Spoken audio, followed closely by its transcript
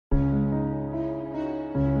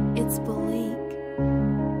It's BALIK.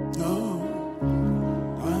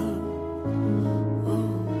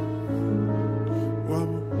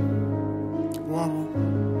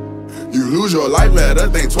 You lose your life, better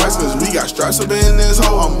think twice, cause we got stripes up in this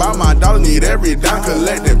hole. I'm by my dollar, need every dime,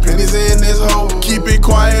 collecting pennies in this hole. Keep it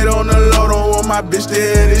quiet on the low, don't want my bitch to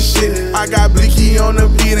hear this shit. I got Blicky on the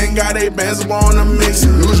beat and got 8 bands up on the mix.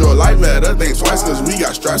 You lose your life, better think twice, cause we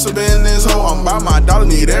got stripes up in this hole. I'm by my dollar,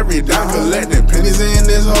 need every dime, collecting pennies in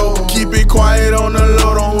this hole. Keep it quiet on the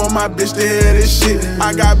low, don't want my bitch to hear this shit.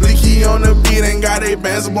 I got Blicky on the beat and got 8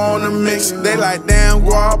 bands up on the mix. They like, damn,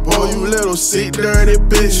 Guapo, you little sick, dirty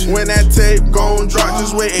bitch. When that tape gon' drop,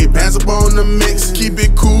 just wait 8 bands up on the mix. Keep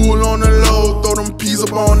it cool on the low, throw them peas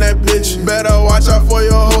up on that bitch. Better watch out for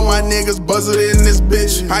your hoe, my niggas buzzin' in this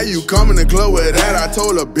bitch. How you come in the club with that? I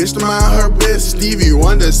told a bitch to mind her bitch. Stevie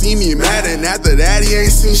Wonder see me mad, and after that he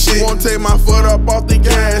ain't seen shit. Won't take my foot up off the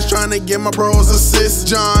gas, tryna get my pros assists.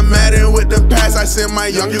 John Madden with the pass, I sent my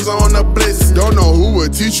youngins on the blitz. Don't know who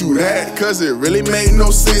would teach you that, cause it really made no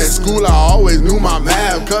sense. At school I always knew my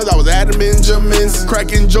math, cause I was Adam Benjamins.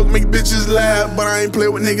 Cracking joke make bitches laugh, but I ain't play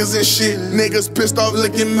with niggas and shit. Niggas pissed off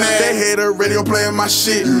looking mad, they hear the radio playing my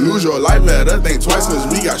shit. You lose your life, better think twice, cause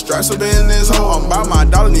we got stripes up in this hole. I'm by my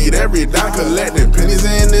dollar, need every dime, collecting pennies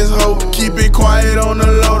in this hole. Keep it quiet on the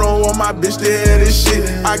low, don't want my bitch to hear this shit.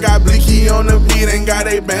 I got Blicky on the beat and got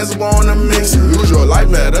 8 bands up on the mix. You lose your life,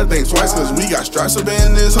 better think twice, cause we got stripes up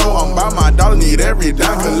in this hole. I'm by my dollar, need every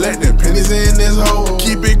dime, collecting pennies in this hole.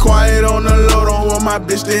 Keep it quiet on the low, don't want my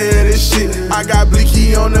bitch to hear this shit. I got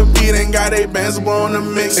Blicky on the beat and got 8 bands up on the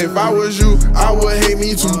mix. If I was you, I would hate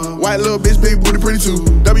me too. White little bitch, big booty, pretty too.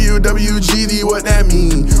 WWGD, what that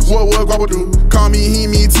mean? What Guapo do? Call me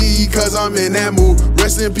Heemy T, cause I'm in that mood.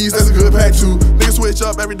 Rest in peace, that's a good pack too. Niggas switch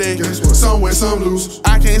up every day, some win, some lose.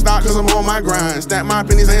 I can't stop cause I'm on my grind. Stack my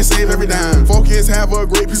pennies and save every dime. 4 kids have a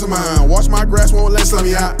great peace of mind. Watch my grass, won't let slut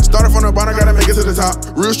me out. Started from the bottom, gotta make it to the top.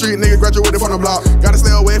 Real street nigga, graduated from the block. Gotta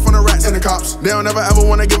stay away from the rats and the cops. They don't never ever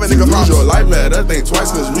wanna give a nigga props. You lose your life, better think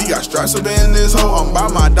twice, cause we got stripes up in this hole. I'm by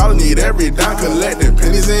my dollar, need every dime, collecting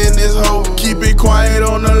pennies in this hole. Keep it quiet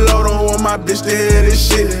on the low, don't want my bitch to hear this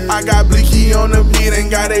shit. I got Blicky on the beat and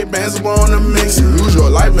got 8 bands up on the mix. You lose your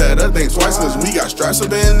life, better think twice, cause we got stripes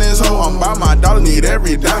up in this hole. I'm by my dollar, need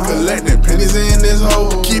every dime, collecting pennies in this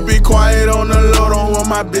hole. Keep it quiet on the low, don't want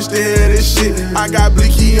my bitch to hear this shit. I got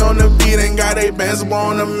Blicky on the beat and got 8 bands up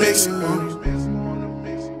on the mix.